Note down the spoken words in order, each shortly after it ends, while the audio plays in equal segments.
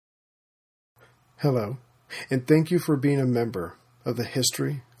Hello, and thank you for being a member of the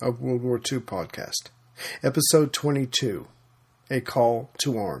History of World War II podcast, Episode 22, A Call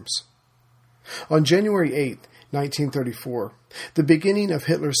to Arms. On January 8, 1934, the beginning of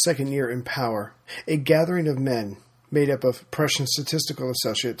Hitler's second year in power, a gathering of men made up of Prussian statistical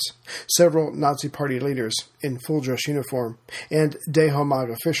associates, several Nazi party leaders in full-dress uniform, and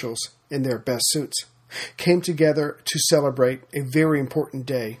Dehomag officials in their best suits, came together to celebrate a very important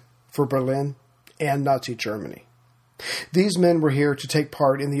day for Berlin and Nazi Germany. These men were here to take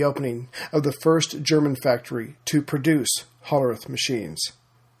part in the opening of the first German factory to produce Hollerith machines.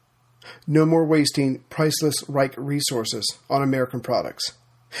 No more wasting priceless Reich resources on American products.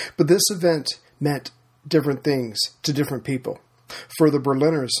 But this event meant different things to different people. For the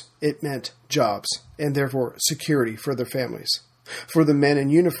Berliners, it meant jobs, and therefore security for their families. For the men in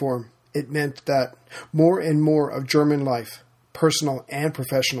uniform, it meant that more and more of German life, personal and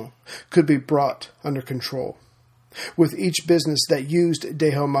professional, could be brought under control. With each business that used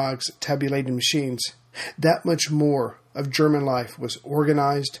Dehomag's tabulating machines, that much more of German life was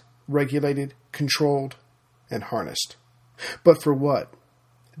organized, regulated, controlled, and harnessed. But for what?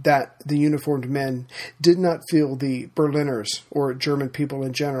 That the uniformed men did not feel the Berliners, or German people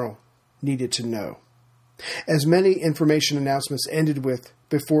in general, needed to know. As many information announcements ended with,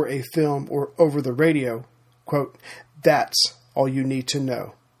 before a film or over the radio, quote, "That's all you need to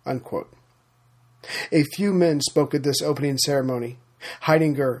know," unquote. A few men spoke at this opening ceremony.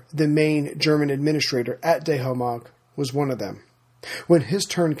 Heidinger, the main German administrator at Dehomag, was one of them. When his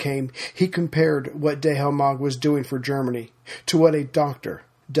turn came, he compared what Dehomag was doing for Germany to what a doctor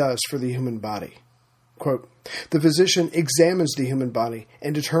does for the human body. Quote, "The physician examines the human body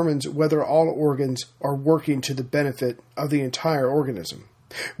and determines whether all organs are working to the benefit of the entire organism.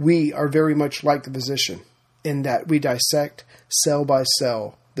 We are very much like the physician, in that we dissect, cell by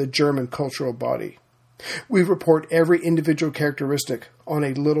cell, the German cultural body. We report every individual characteristic on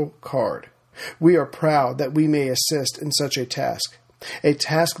a little card. We are proud that we may assist in such a task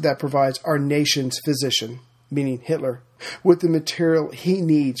that provides our nation's physician, meaning Hitler, with the material he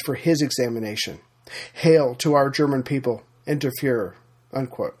needs for his examination. Hail to our German people and to Fuhrer,"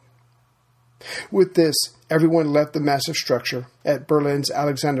 unquote. With this, everyone left the massive structure at Berlin's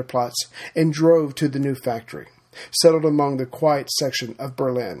Alexanderplatz and drove to the new factory, settled among the quiet section of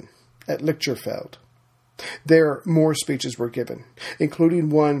Berlin, at Lichterfeld. There, more speeches were given, including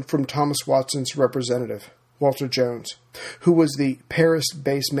one from Thomas Watson's representative, Walter Jones, who was the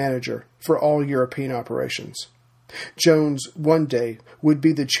Paris-based manager for all European operations. Jones, one day, would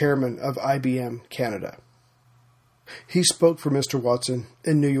be the chairman of IBM Canada. He spoke for Mr. Watson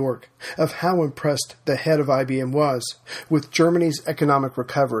in New York of how impressed the head of IBM was with Germany's economic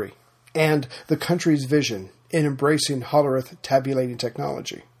recovery and the country's vision in embracing Hollerith tabulating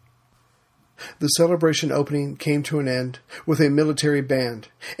technology. The celebration opening came to an end with a military band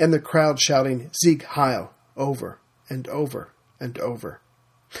and the crowd shouting Sieg Heil over and over and over.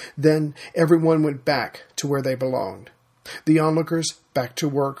 Then everyone went back to where they belonged. The onlookers back to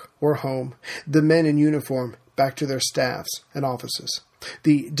work or home, the men in uniform back to their staffs and offices,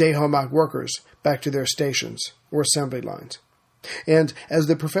 the Dehomag workers back to their stations or assembly lines. And as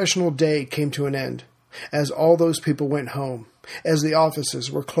the professional day came to an end, as all those people went home, as the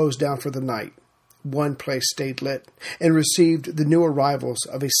offices were closed down for the night, one place stayed lit and received the new arrivals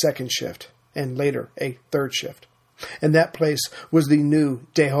of a second shift and later a third shift. And that place was the new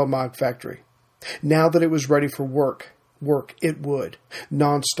Dehomag factory. Now that it was ready for work it would,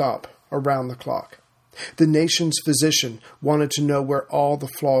 non-stop, around the clock. The nation's physician wanted to know where all the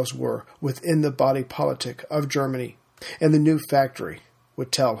flaws were within the body politic of Germany, and the new factory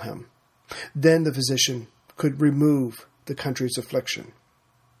would tell him. Then the physician could remove the country's affliction.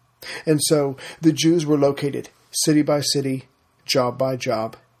 And so the Jews were located city by city, job by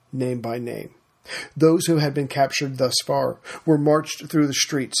job, name by name. Those who had been captured thus far were marched through the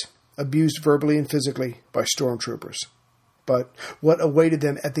streets, abused verbally and physically by stormtroopers. But what awaited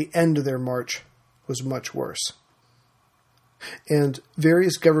them at the end of their march was much worse. And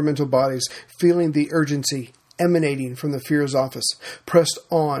various governmental bodies, feeling the urgency emanating from the Fuhrer's office, pressed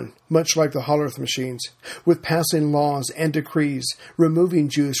on, much like the Hollerith machines, with passing laws and decrees, removing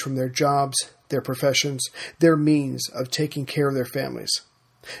Jews from their jobs, their professions, their means of taking care of their families.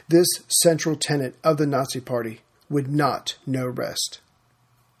 This central tenet of the Nazi Party would not know rest.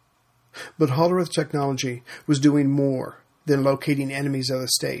 But Hollerith technology was doing more than locating enemies of the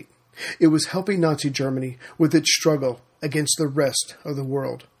state. It was helping Nazi Germany with its struggle against the rest of the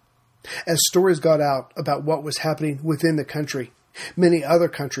world. As stories got out about what was happening within the country, many other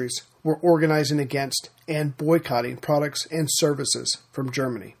countries were organizing against and boycotting products and services from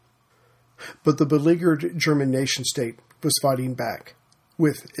Germany. But the beleaguered German nation-state was fighting back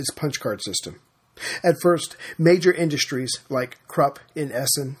with its punch card system. At first, major industries like Krupp in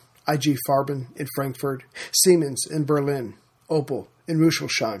Essen, IG Farben in Frankfurt, Siemens in Berlin, Opel in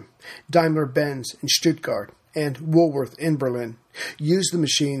Rüsselsheim, Daimler-Benz in Stuttgart, and Woolworth in Berlin used the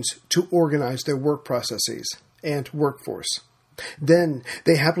machines to organize their work processes and workforce. Then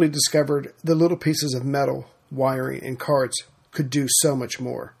they happily discovered the little pieces of metal, wiring, and cards could do so much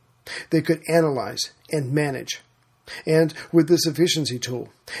more. They could analyze and manage. And with this efficiency tool,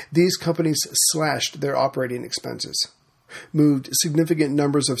 these companies slashed their operating expenses, moved significant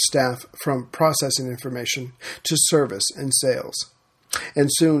numbers of staff from processing information to service and sales. And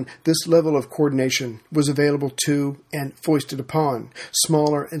soon this level of coordination was available to and foisted upon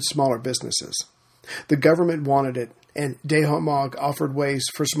smaller and smaller businesses. The government wanted it, and Dehomag offered ways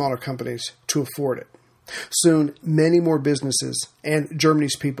for smaller companies to afford it. Soon, many more businesses and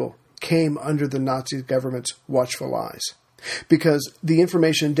Germany's people came under the Nazi government's watchful eyes, because the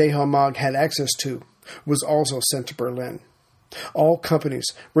information Dehomag had access to was also sent to Berlin. All companies,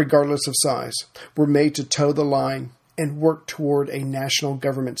 regardless of size, were made to toe the line and work toward a national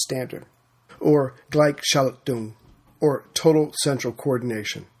government standard, or Gleichschaltung, or total central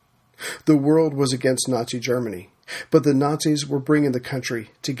coordination. The world was against Nazi Germany, but the Nazis were bringing the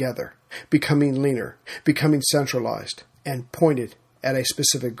country together, becoming leaner, becoming centralized, and pointed at a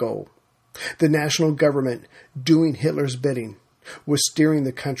specific goal. The national government, doing Hitler's bidding, was steering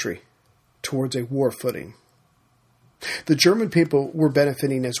the country towards a war footing. The German people were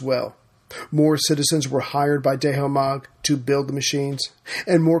benefiting as well. More citizens were hired by Dehomag to build the machines,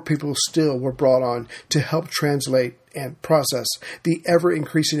 and more people still were brought on to help translate and process the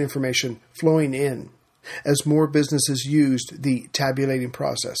ever-increasing information flowing in as more businesses used the tabulating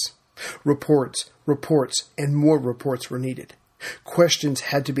process. Reports, and more reports were needed. Questions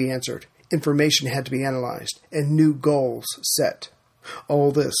had to be answered, information had to be analyzed, and new goals set.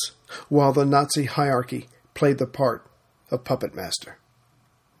 All this while the Nazi hierarchy played the part of puppet master.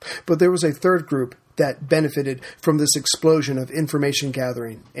 But there was a third group that benefited from this explosion of information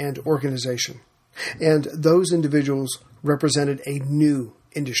gathering and organization, and those individuals represented a new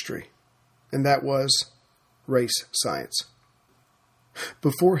industry, and that was race science.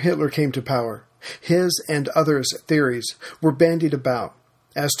 Before Hitler came to power, his and others' theories were bandied about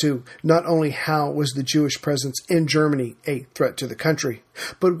as to not only how was the Jewish presence in Germany a threat to the country,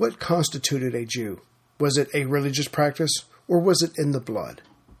 but what constituted a Jew. Was it a religious practice, or was it in the blood?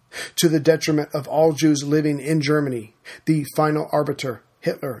 To the detriment of all Jews living in Germany, the final arbiter,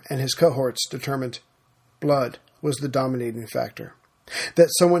 Hitler and his cohorts, determined blood was the dominating factor.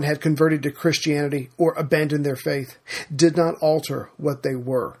 That someone had converted to Christianity or abandoned their faith did not alter what they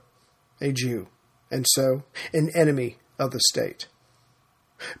were, a Jew, and so an enemy of the state.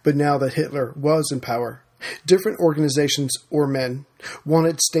 But now that Hitler was in power, different organizations or men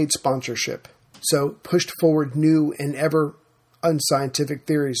wanted state sponsorship, so pushed forward new and ever unscientific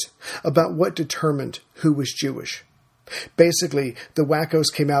theories about what determined who was Jewish. Basically, the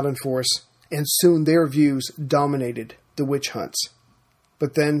wackos came out in force, and soon their views dominated the witch hunts.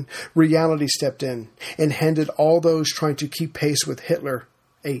 But then reality stepped in and handed all those trying to keep pace with Hitler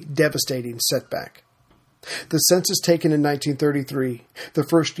a devastating setback. The census taken in 1933, the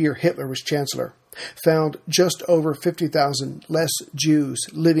first year Hitler was chancellor, found just over 50,000 less Jews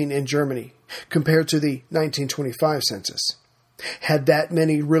living in Germany compared to the 1925 census. Had that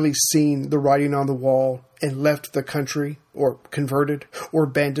many really seen the writing on the wall and left the country, or converted, or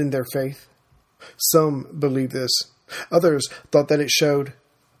abandoned their faith? Some believed this. Others thought that it showed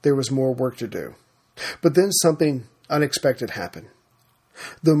there was more work to do. But then something unexpected happened.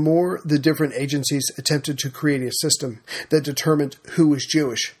 The more the different agencies attempted to create a system that determined who was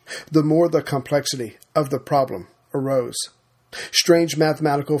Jewish, the more the complexity of the problem arose. Strange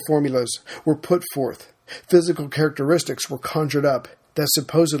mathematical formulas were put forth. Physical characteristics were conjured up that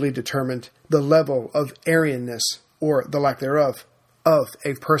supposedly determined the level of Aryanness, or the lack thereof, of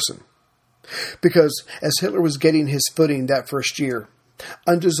a person. Because as Hitler was getting his footing that first year,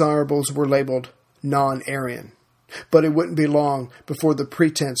 undesirables were labeled non-Aryan. But it wouldn't be long before the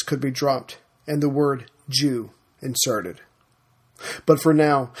pretense could be dropped and the word Jew inserted. But for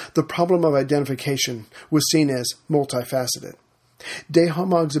now, the problem of identification was seen as multifaceted.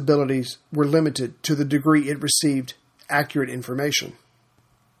 Dehomag's abilities were limited to the degree it received accurate information.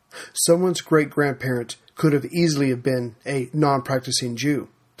 Someone's great-grandparent could have easily have been a non-practicing Jew,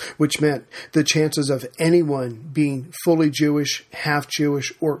 which meant the chances of anyone being fully Jewish,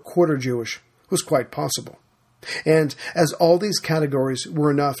 half-Jewish, or quarter-Jewish was quite possible. And as all these categories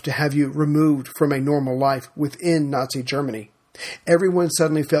were enough to have you removed from a normal life within Nazi Germany, everyone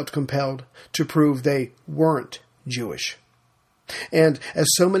suddenly felt compelled to prove they weren't Jewish. And as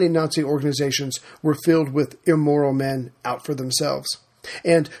so many Nazi organizations were filled with immoral men out for themselves,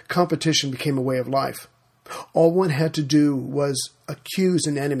 and competition became a way of life, all one had to do was accuse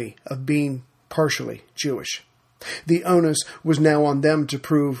an enemy of being partially Jewish. The onus was now on them to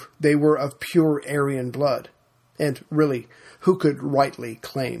prove they were of pure Aryan blood. And really, who could rightly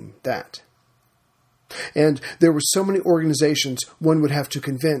claim that? And there were so many organizations one would have to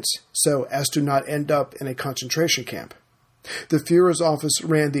convince so as to not end up in a concentration camp. The Fuhrer's office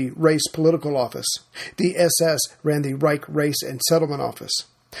ran the Race Political Office. The SS ran the Reich Race and Settlement Office.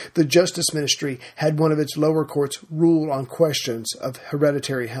 The Justice Ministry had one of its lower courts rule on questions of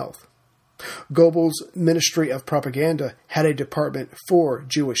hereditary health. Goebbels' Ministry of Propaganda had a department for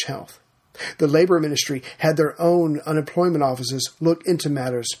Jewish health. The Labor Ministry had their own unemployment offices look into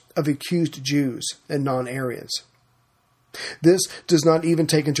matters of accused Jews and non-Aryans. This does not even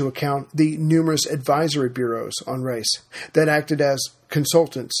take into account the numerous advisory bureaus on race that acted as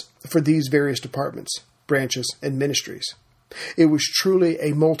consultants for these various departments, branches, and ministries. It was truly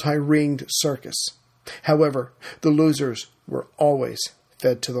a multi-ringed circus. However, the losers were always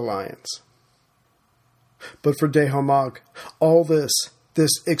fed to the lions. But for de Homag, all this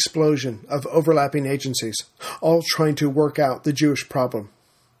explosion of overlapping agencies, all trying to work out the Jewish problem,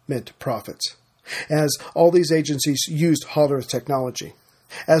 meant profits, as all these agencies used Hollerith technology,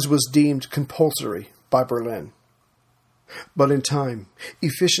 as was deemed compulsory by Berlin. But in time,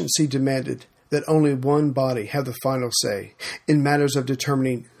 efficiency demanded that only one body have the final say in matters of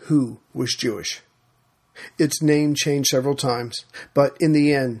determining who was Jewish. Its name changed several times, but in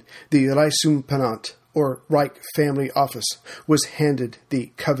the end, the Reichsumpenat, or Reich Family Office, was handed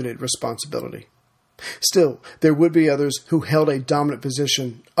the coveted responsibility. Still, there would be others who held a dominant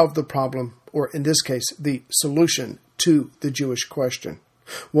position of the problem, or in this case, the solution to the Jewish question.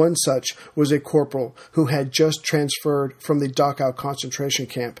 One such was a corporal who had just transferred from the Dachau concentration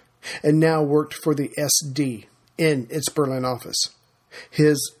camp and now worked for the SD in its Berlin office.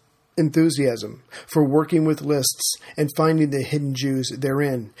 His enthusiasm for working with lists and finding the hidden Jews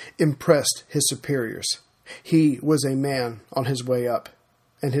therein impressed his superiors. He was a man on his way up,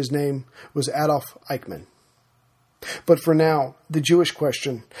 and his name was Adolf Eichmann. But for now, the Jewish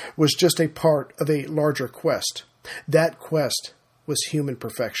question was just a part of a larger quest. That quest was human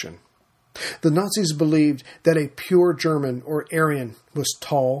perfection. The Nazis believed that a pure German or Aryan was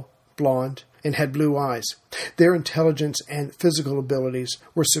tall, blonde, and had blue eyes. Their intelligence and physical abilities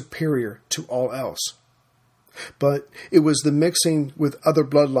were superior to all else. But it was the mixing with other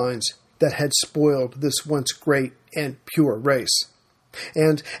bloodlines that had spoiled this once great and pure race.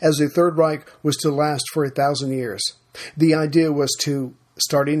 And as the Third Reich was to last for 1,000 years, the idea was to,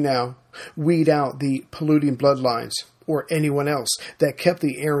 starting now, weed out the polluting bloodlines or anyone else that kept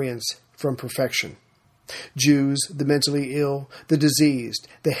the Aryans from perfection. Jews, the mentally ill, the diseased,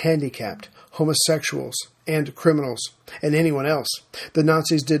 the handicapped, homosexuals, and criminals, and anyone else the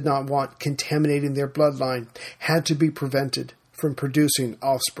Nazis did not want contaminating their bloodline had to be prevented from producing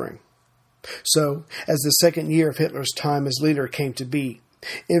offspring. So, as the second year of Hitler's time as leader came to be,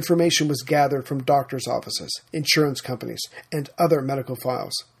 information was gathered from doctors' offices, insurance companies, and other medical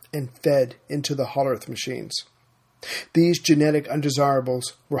files, and fed into the Hollerith machines. These genetic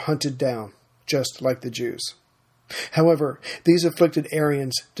undesirables were hunted down, just like the Jews. However, these afflicted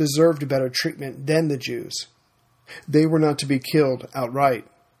Aryans deserved better treatment than the Jews. They were not to be killed outright.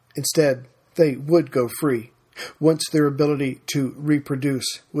 Instead, they would go free once their ability to reproduce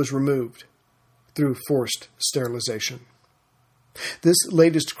was removed through forced sterilization. This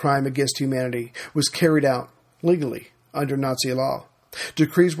latest crime against humanity was carried out legally under Nazi law.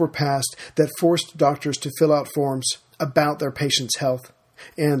 Decrees were passed that forced doctors to fill out forms about their patients' health,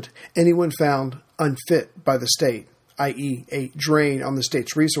 and anyone found unfit by the state, i.e. a drain on the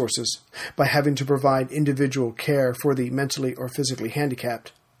state's resources by having to provide individual care for the mentally or physically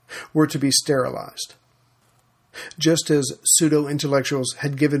handicapped, were to be sterilized. Just as pseudo-intellectuals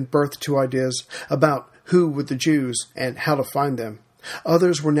had given birth to ideas about who were the Jews and how to find them,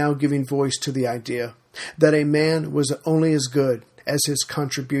 others were now giving voice to the idea that a man was only as good as his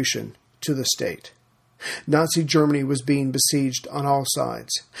contribution to the state. Nazi Germany was being besieged on all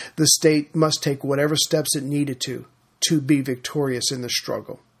sides. The state must take whatever steps it needed to be victorious in the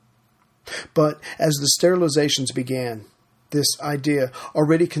struggle. But as the sterilizations began, this idea,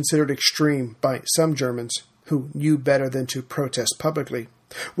 already considered extreme by some Germans who knew better than to protest publicly,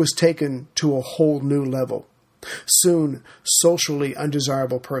 was taken to a whole new level. Soon, socially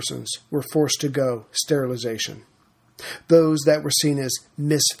undesirable persons were forced to go sterilization. Those that were seen as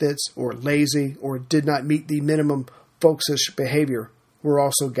misfits or lazy or did not meet the minimum folksish behavior were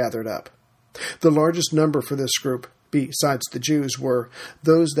also gathered up. The largest number for this group, besides the Jews, were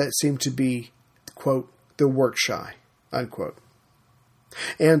those that seemed to be, quote, the work-shy, unquote.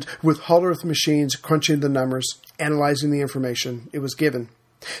 And with Hollerith machines crunching the numbers, analyzing the information it was given,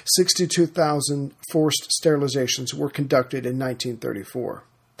 62,000 forced sterilizations were conducted in 1934.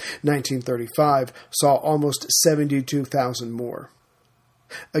 1935 saw almost 72,000 more.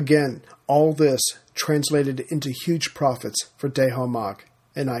 Again, all this translated into huge profits for Dehal Mag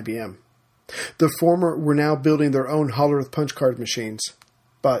and IBM. The former were now building their own Hollerith punch card machines,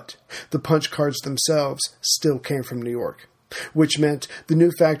 but the punch cards themselves still came from New York, which meant the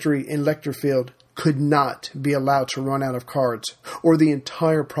new factory in Lechterfield could not be allowed to run out of cards, or the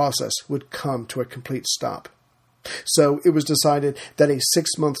entire process would come to a complete stop. So it was decided that a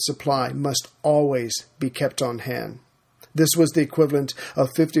 6-month supply must always be kept on hand. This was the equivalent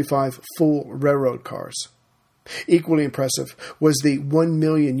of 55 full railroad cars. Equally impressive was the $1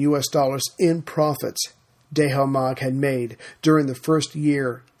 million in profits Dehal Mag had made during the first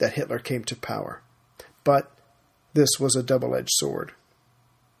year that Hitler came to power. But this was a double-edged sword.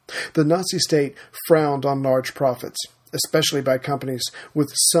 The Nazi state frowned on large profits, especially by companies with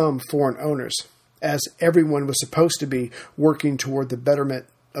some foreign owners, as everyone was supposed to be working toward the betterment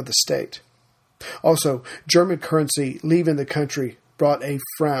of the state. Also, German currency leaving the country brought a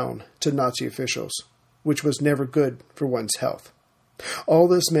frown to Nazi officials, which was never good for one's health. All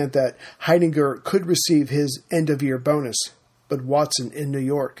this meant that Heidegger could receive his end-of-year bonus, but Watson in New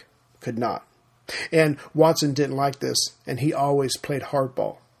York could not. And Watson didn't like this, and he always played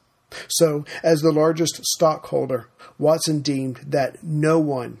hardball. So, as the largest stockholder, Watson deemed that no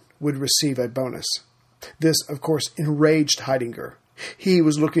one would receive a bonus. This, of course, enraged Heidegger. He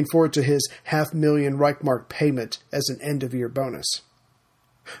was looking forward to his $500,000 Reichsmark payment as an end-of-year bonus.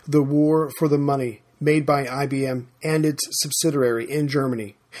 The war for the money made by IBM and its subsidiary in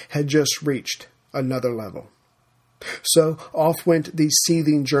Germany had just reached another level. So off went the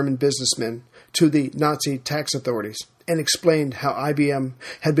seething German businessmen to the Nazi tax authorities and explained how IBM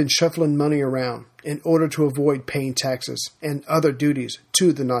had been shuffling money around in order to avoid paying taxes and other duties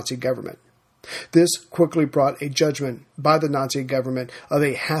to the Nazi government. This quickly brought a judgment by the Nazi government of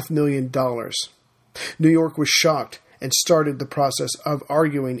 $500,000. New York was shocked and started the process of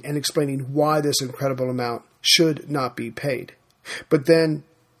arguing and explaining why this incredible amount should not be paid. But then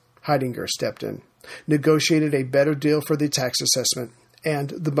Heidegger stepped in, negotiated a better deal for the tax assessment, and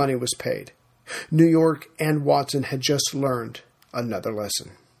the money was paid. New York and Watson had just learned another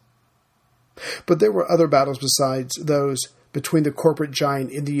lesson. But there were other battles besides those between the corporate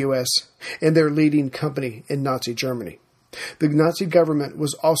giant in the U.S. and their leading company in Nazi Germany. The Nazi government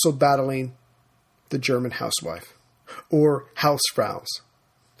was also battling the German housewife, or Hausfraus.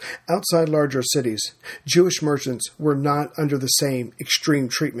 Outside larger cities, Jewish merchants were not under the same extreme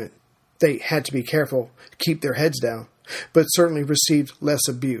treatment. They had to be careful, keep their heads down, but certainly received less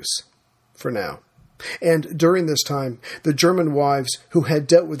abuse, for now. And during this time, the German wives who had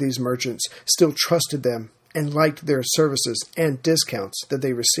dealt with these merchants still trusted them and liked their services and discounts that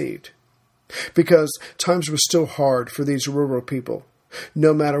they received. Because times were still hard for these rural people,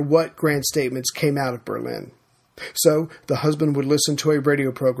 no matter what grand statements came out of Berlin. So the husband would listen to a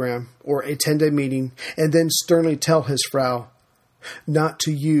radio program or attend a meeting and then sternly tell his Frau not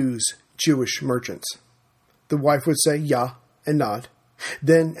to use Jewish merchants. The wife would say ja and nod.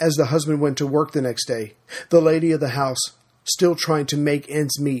 Then, as the husband went to work the next day, the lady of the house, still trying to make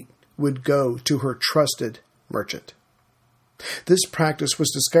ends meet, would go to her trusted merchant. This practice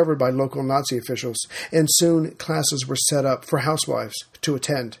was discovered by local Nazi officials, and soon classes were set up for housewives to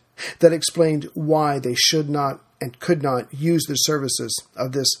attend that explained why they should not and could not use the services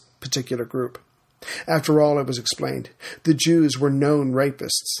of this particular group. After all, it was explained, the Jews were known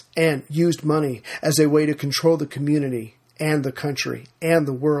rapists and used money as a way to control the community and the country and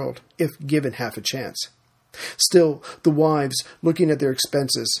the world if given half a chance. Still, the wives, looking at their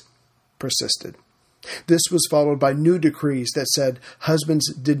expenses, persisted. This was followed by new decrees that said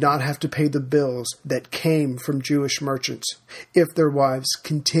husbands did not have to pay the bills that came from Jewish merchants if their wives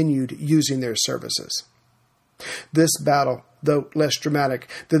continued using their services. This battle, though less dramatic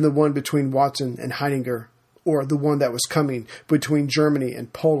than the one between Watson and Heidegger, or the one that was coming between Germany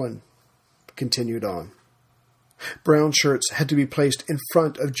and Poland, continued on. Brown shirts had to be placed in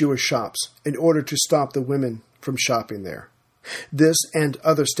front of Jewish shops in order to stop the women from shopping there. This and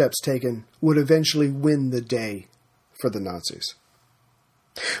other steps taken would eventually win the day for the Nazis.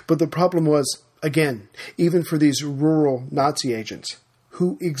 But the problem was, again, even for these rural Nazi agents,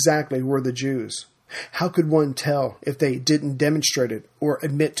 who exactly were the Jews? How could one tell if they didn't demonstrate it or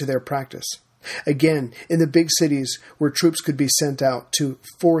admit to their practice? Again, in the big cities where troops could be sent out to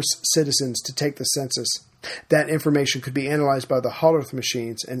force citizens to take the census, that information could be analyzed by the Hollerith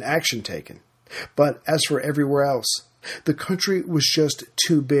machines and action taken. But as for everywhere else, the country was just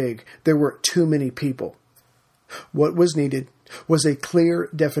too big. There were too many people. What was needed was a clear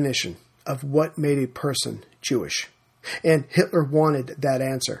definition of what made a person Jewish. And Hitler wanted that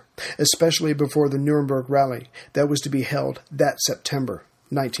answer, especially before the Nuremberg Rally that was to be held that September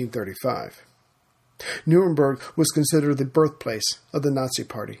 1935. Nuremberg was considered the birthplace of the Nazi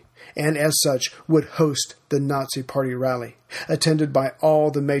Party, and as such would host the Nazi Party Rally, attended by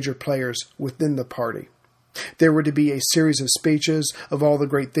all the major players within the party. There were to be a series of speeches of all the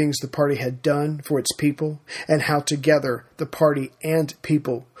great things the party had done for its people, and how together the party and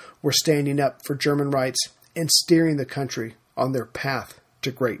people were standing up for German rights and steering the country on their path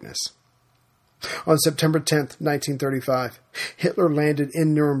to greatness. On September 10th, 1935, Hitler landed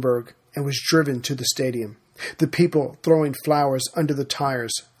in Nuremberg and was driven to the stadium, the people throwing flowers under the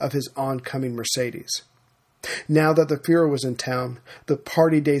tires of his oncoming Mercedes. Now that the Fuhrer was in town, the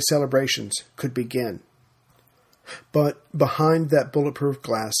party day celebrations could begin. But behind that bulletproof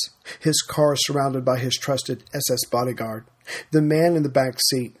glass, his car surrounded by his trusted SS bodyguard, the man in the back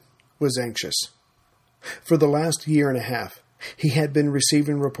seat was anxious. For the last year and a half, he had been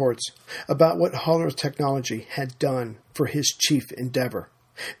receiving reports about what Hollerith technology had done for his chief endeavor,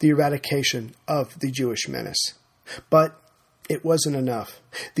 the eradication of the Jewish menace. But it wasn't enough.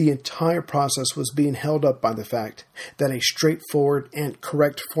 The entire process was being held up by the fact that a straightforward and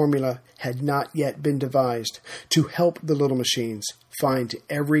correct formula had not yet been devised to help the little machines find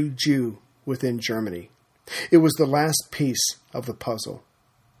every Jew within Germany. It was the last piece of the puzzle.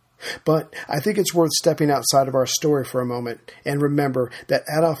 But I think it's worth stepping outside of our story for a moment and remember that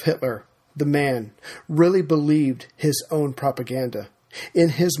Adolf Hitler, the man, really believed his own propaganda. In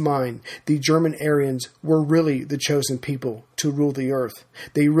his mind, the German Aryans were really the chosen people to rule the earth.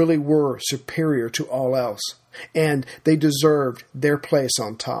 They really were superior to all else, and they deserved their place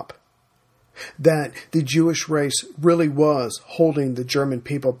on top. That the Jewish race really was holding the German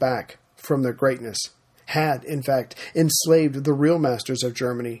people back from their greatness, had, in fact, enslaved the real masters of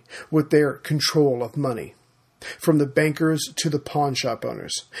Germany with their control of money. From the bankers to the pawn shop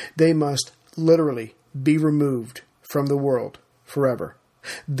owners, they must literally be removed from the world forever.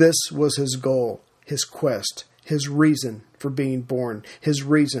 This was his goal, his quest, his reason for being born, his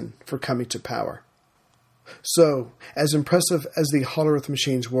reason for coming to power. So, as impressive as the Hollerith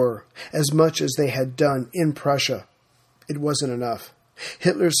machines were, as much as they had done in Prussia, it wasn't enough.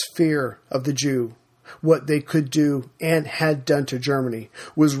 Hitler's fear of the Jew, what they could do and had done to Germany,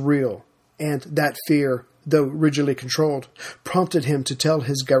 was real, and that fear, though rigidly controlled, prompted him to tell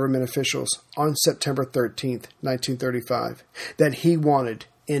his government officials on September 13th, 1935, that he wanted,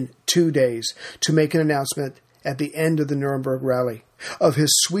 in 2 days, to make an announcement at the end of the Nuremberg Rally of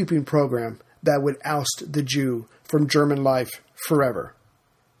his sweeping program that would oust the Jew from German life forever.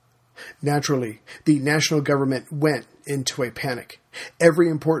 Naturally, the national government went into a panic. Every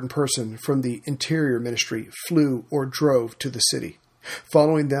important person from the Interior Ministry flew or drove to the city.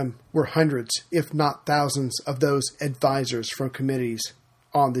 Following them were hundreds, if not thousands, of those advisors from committees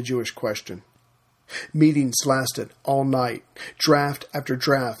on the Jewish question. Meetings lasted all night. Draft after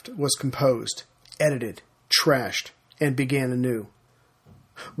draft was composed, edited, trashed, and began anew.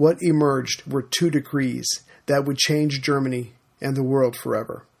 What emerged were 2 decrees that would change Germany and the world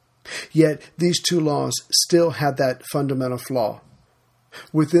forever. Yet these 2 laws still had that fundamental flaw.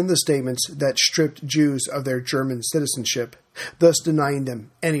 Within the statements that stripped Jews of their German citizenship, thus denying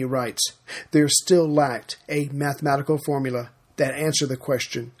them any rights, there still lacked a mathematical formula that answered the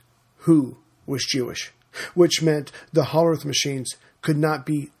question, who was Jewish? Which meant the Hollerith machines could not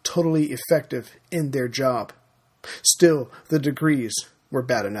be totally effective in their job. Still, the decrees were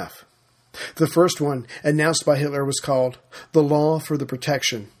bad enough. The first one, announced by Hitler, was called the Law for the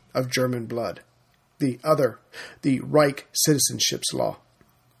Protection of German Blood. The other, the Reich Citizenships Law.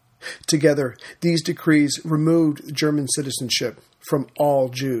 Together, these decrees removed German citizenship from all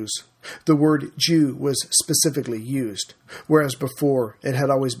Jews. The word Jew was specifically used, whereas before it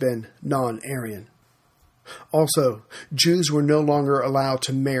had always been non-Aryan. Also, Jews were no longer allowed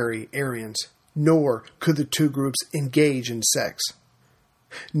to marry Aryans, nor could the 2 groups engage in sex.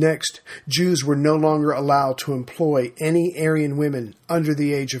 Next, Jews were no longer allowed to employ any Aryan women under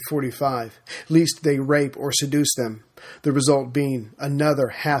the age of 45, lest they rape or seduce them, the result being another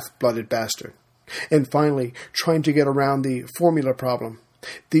half-blooded bastard. And finally, trying to get around the formula problem,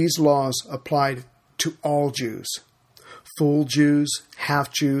 these laws applied to all Jews. Full Jews,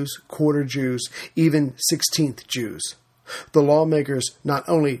 half Jews, quarter Jews, even 16th Jews. The lawmakers not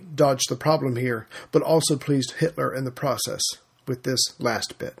only dodged the problem here, but also pleased Hitler in the process with this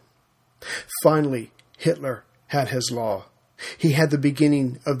last bit. Finally, Hitler had his law. He had the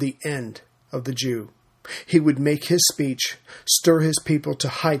beginning of the end of the Jew. He would make his speech, stir his people to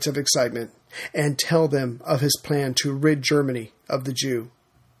heights of excitement, and tell them of his plan to rid Germany of the Jew.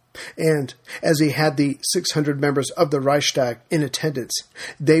 And as he had the 600 members of the Reichstag in attendance,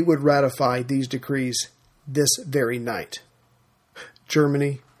 they would ratify these decrees this very night.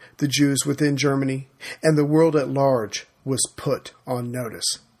 Germany, the Jews within Germany, and the world at large was put on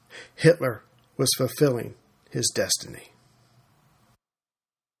notice. Hitler was fulfilling his destiny.